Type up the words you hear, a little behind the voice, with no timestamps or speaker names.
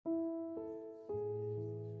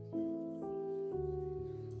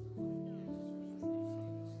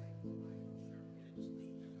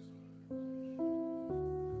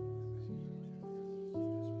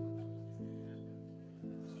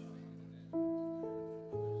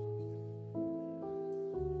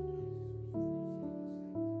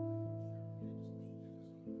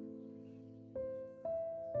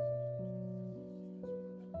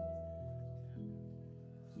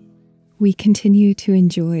We continue to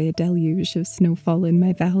enjoy a deluge of snowfall in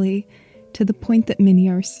my valley, to the point that many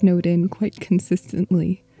are snowed in quite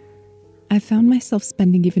consistently. I found myself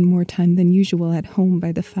spending even more time than usual at home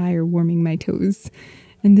by the fire warming my toes,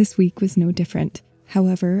 and this week was no different.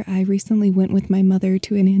 However, I recently went with my mother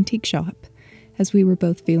to an antique shop, as we were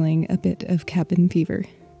both feeling a bit of cabin fever.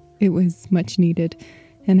 It was much needed,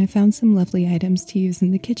 and I found some lovely items to use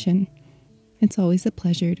in the kitchen. It's always a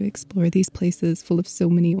pleasure to explore these places full of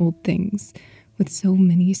so many old things, with so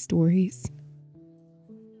many stories.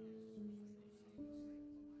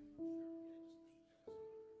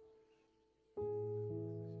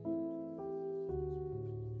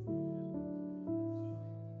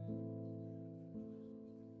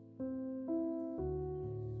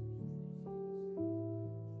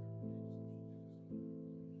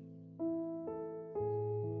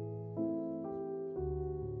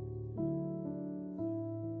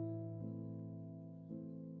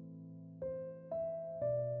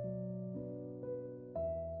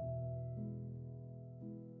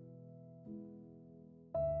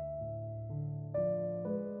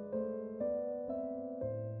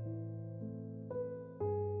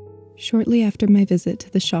 Shortly after my visit to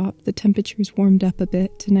the shop, the temperatures warmed up a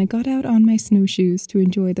bit, and I got out on my snowshoes to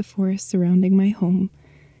enjoy the forest surrounding my home,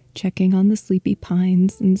 checking on the sleepy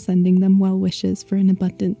pines and sending them well wishes for an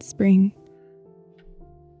abundant spring.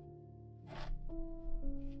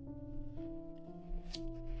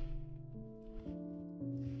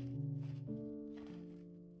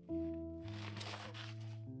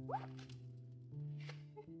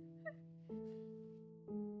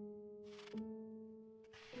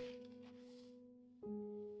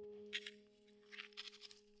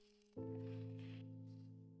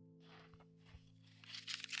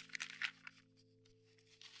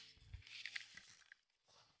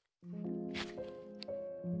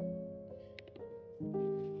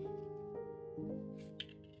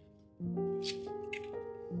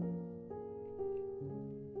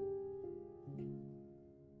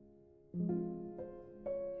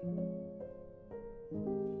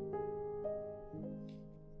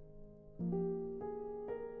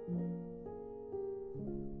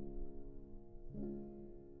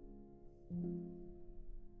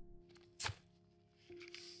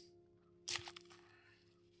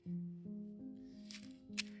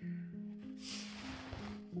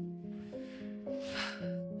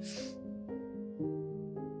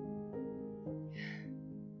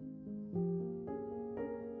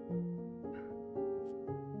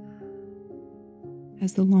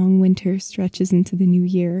 As the long winter stretches into the new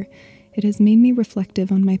year, it has made me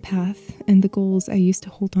reflective on my path and the goals I used to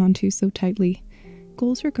hold on to so tightly,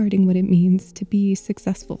 goals regarding what it means to be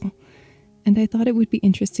successful. And I thought it would be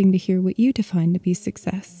interesting to hear what you define to be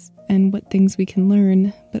success, and what things we can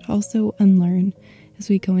learn, but also unlearn, as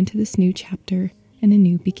we go into this new chapter and a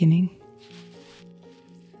new beginning.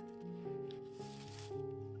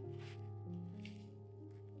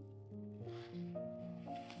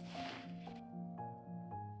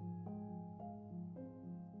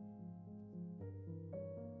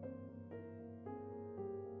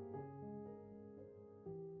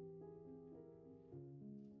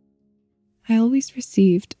 I always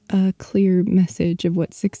received a clear message of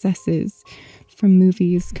what success is from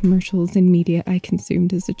movies, commercials, and media I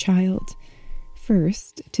consumed as a child.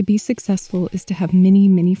 First, to be successful is to have many,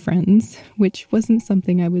 many friends, which wasn't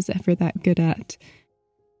something I was ever that good at.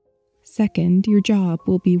 Second, your job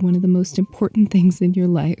will be one of the most important things in your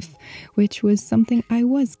life, which was something I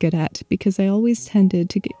was good at because I always tended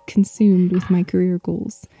to get consumed with my career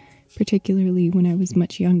goals, particularly when I was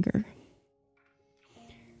much younger.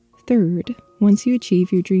 Third, once you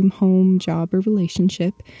achieve your dream home, job, or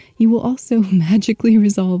relationship, you will also magically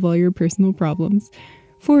resolve all your personal problems.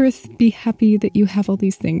 Fourth, be happy that you have all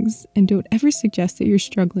these things, and don't ever suggest that you're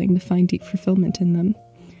struggling to find deep fulfillment in them.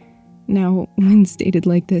 Now, when stated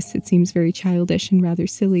like this, it seems very childish and rather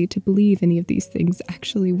silly to believe any of these things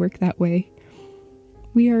actually work that way.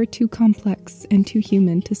 We are too complex and too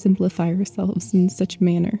human to simplify ourselves in such a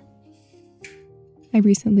manner. I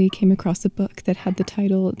recently came across a book that had the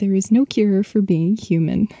title, "There is no cure for being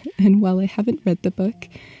human," and while I haven't read the book,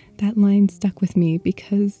 that line stuck with me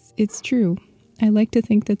because it's true. I like to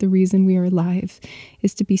think that the reason we are alive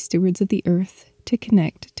is to be stewards of the earth, to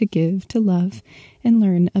connect, to give, to love, and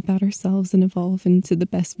learn about ourselves and evolve into the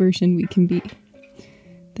best version we can be.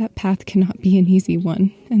 That path cannot be an easy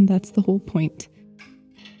one, and that's the whole point.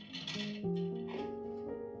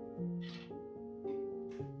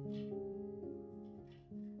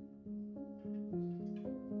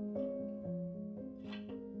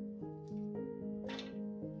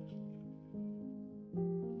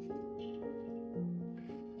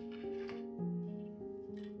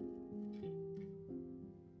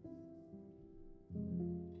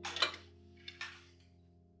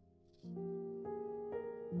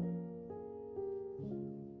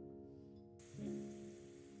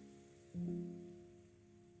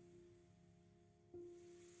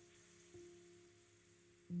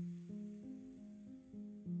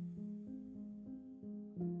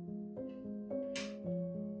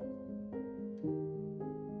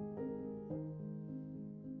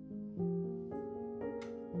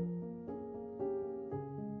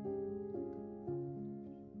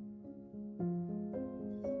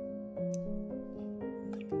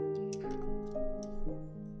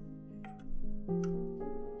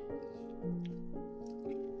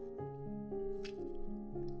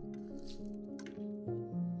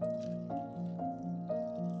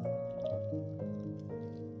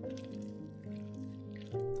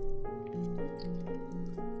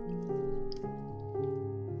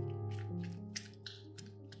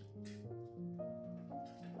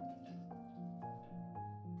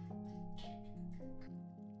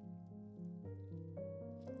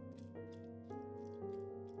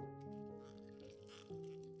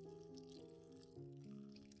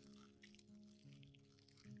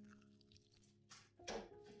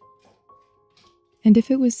 And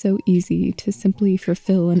if it was so easy to simply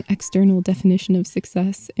fulfill an external definition of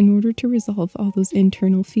success in order to resolve all those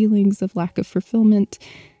internal feelings of lack of fulfillment,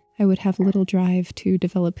 I would have little drive to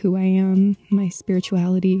develop who I am, my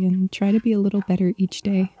spirituality, and try to be a little better each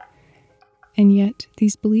day. And yet,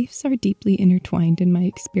 these beliefs are deeply intertwined in my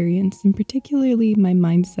experience, and particularly my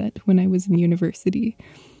mindset when I was in university,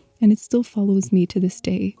 and it still follows me to this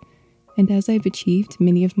day. And as I've achieved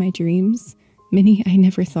many of my dreams, many I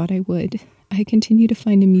never thought I would, I continue to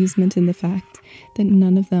find amusement in the fact that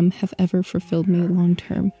none of them have ever fulfilled me long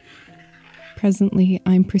term. Presently,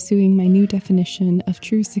 I'm pursuing my new definition of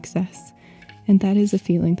true success, and that is a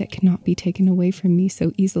feeling that cannot be taken away from me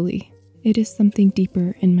so easily. It is something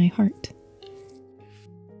deeper in my heart.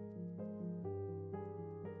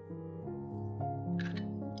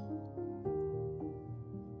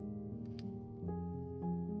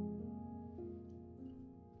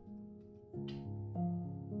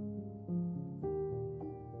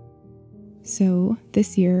 So,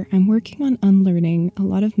 this year, I'm working on unlearning a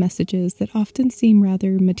lot of messages that often seem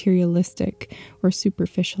rather materialistic or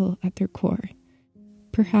superficial at their core.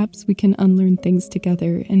 Perhaps we can unlearn things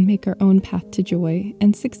together and make our own path to joy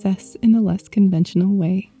and success in a less conventional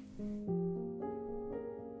way.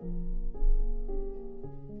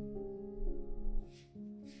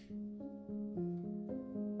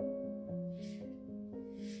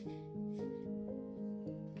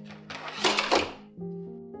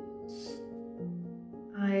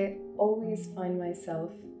 I always find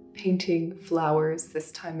myself painting flowers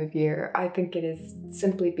this time of year. I think it is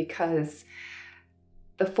simply because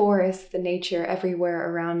the forest, the nature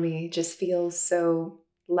everywhere around me just feels so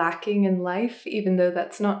lacking in life, even though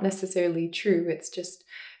that's not necessarily true. It's just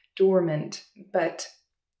dormant. But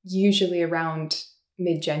usually around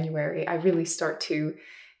mid-January, I really start to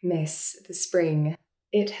miss the spring.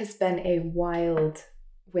 It has been a wild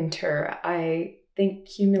winter. I think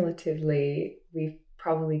cumulatively, we've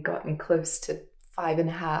probably gotten close to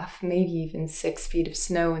 5.5, maybe even 6 feet of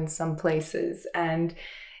snow in some places. And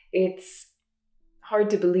it's hard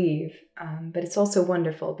to believe, but it's also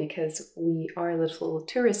wonderful because we are a little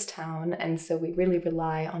tourist town, and so we really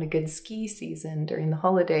rely on a good ski season during the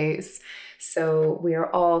holidays. So we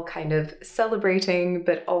are all kind of celebrating,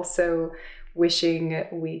 but also wishing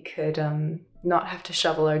we could not have to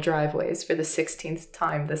shovel our driveways for the 16th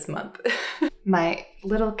time this month. My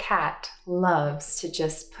little cat loves to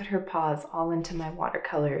just put her paws all into my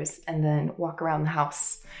watercolors and then walk around the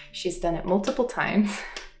house. She's done it multiple times.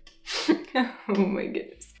 Oh my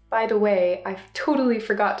goodness. By the way, I totally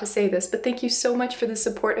forgot to say this, but thank you so much for the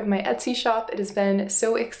support of my Etsy shop. It has been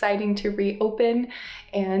so exciting to reopen,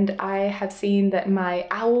 and I have seen that my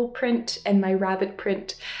owl print and my rabbit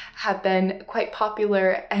print have been quite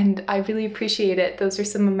popular, and I really appreciate it. Those are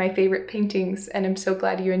some of my favorite paintings, and I'm so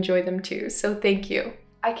glad you enjoy them too, so thank you.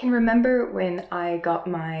 I can remember when I got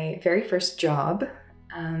my very first job.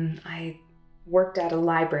 I worked at a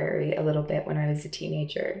library a little bit when I was a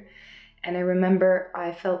teenager. And I remember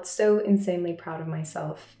I felt so insanely proud of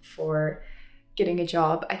myself for getting a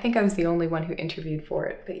job. I think I was the only one who interviewed for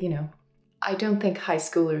it, but you know, I don't think high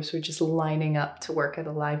schoolers were just lining up to work at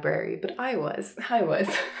a library, but I was.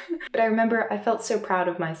 But I remember I felt so proud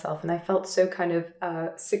of myself, and I felt so kind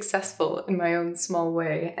of successful in my own small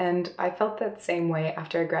way. And I felt that same way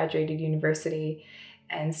after I graduated university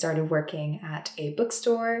and started working at a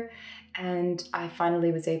bookstore. And I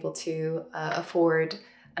finally was able to afford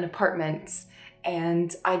an apartment,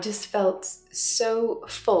 and I just felt so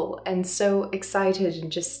full and so excited and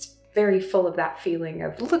just very full of that feeling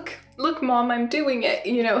of, look, mom, I'm doing it,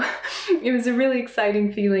 you know. It was a really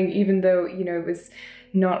exciting feeling, even though, you know, it was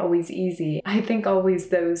not always easy. I think always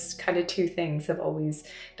those kind of two things have always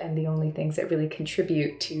been the only things that really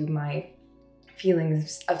contribute to my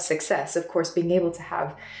feelings of success. Of course, being able to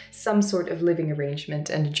have some sort of living arrangement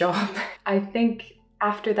and a job. I think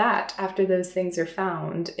after that, after those things are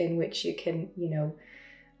found in which you can, you know,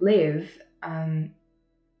 live,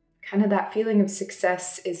 kind of that feeling of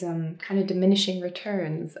success is kind of diminishing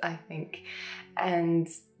returns, I think. And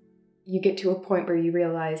you get to a point where you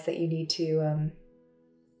realize that you need to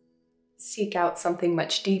seek out something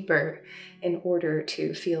much deeper in order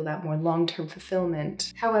to feel that more long-term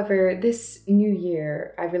fulfillment. However, this new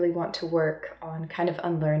year, I really want to work on kind of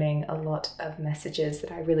unlearning a lot of messages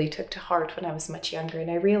that I really took to heart when I was much younger,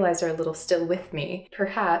 and I realize are a little still with me.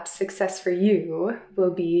 Perhaps success for you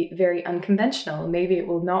will be very unconventional. Maybe it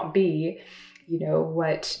will not be, you know,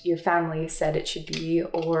 what your family said it should be,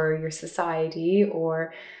 or your society,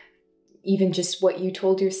 or even just what you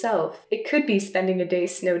told yourself. It could be spending a day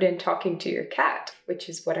snowed in talking to your cat, which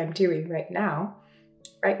is what I'm doing right now.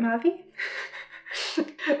 Right, Mavi?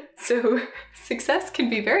 So success can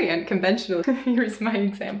be very unconventional. Here's my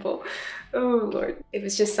example. Oh Lord. It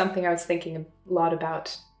was just something I was thinking a lot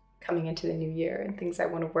about coming into the new year and things I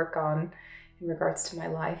want to work on in regards to my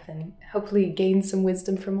life, and hopefully gain some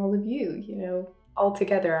wisdom from all of you. You know, all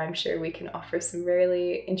together, I'm sure we can offer some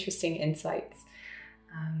really interesting insights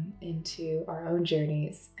into our own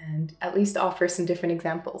journeys, and at least offer some different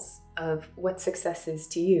examples of what success is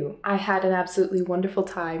to you. I had an absolutely wonderful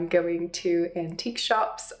time going to antique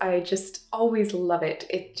shops. I just always love it.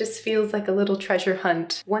 It just feels like a little treasure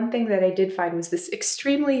hunt. One thing that I did find was this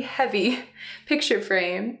extremely heavy picture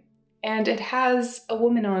frame, and it has a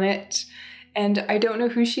woman on it, and I don't know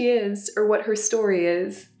who she is or what her story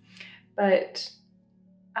is, but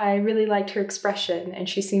I really liked her expression, and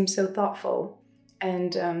she seemed so thoughtful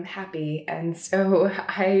and happy, and so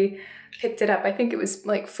I picked it up. I think it was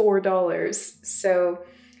like $4, so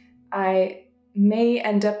I may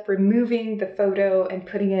end up removing the photo and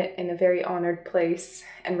putting it in a very honored place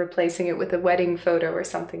and replacing it with a wedding photo or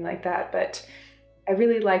something like that, but I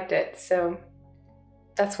really liked it. So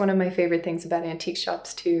that's one of my favorite things about antique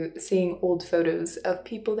shops too, seeing old photos of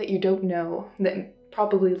people that you don't know, that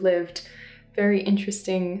probably lived very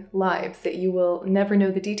interesting lives that you will never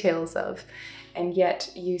know the details of, and yet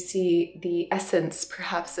you see the essence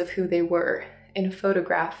perhaps of who they were in a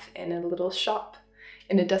photograph in a little shop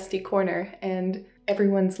in a dusty corner, and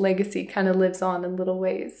everyone's legacy kind of lives on in little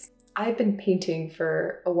ways. I've been painting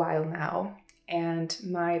for a while now, and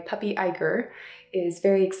my puppy Iger is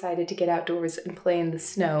very excited to get outdoors and play in the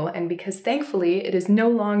snow, and because thankfully it is no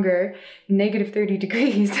longer -30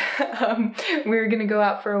 degrees, we're gonna go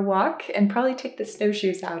out for a walk and probably take the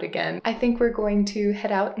snowshoes out again. I think we're going to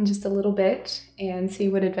head out in just a little bit and see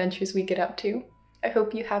what adventures we get up to. I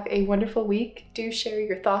hope you have a wonderful week. Do share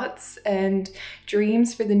your thoughts and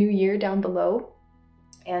dreams for the new year down below,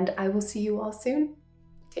 and I will see you all soon.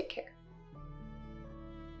 Take care.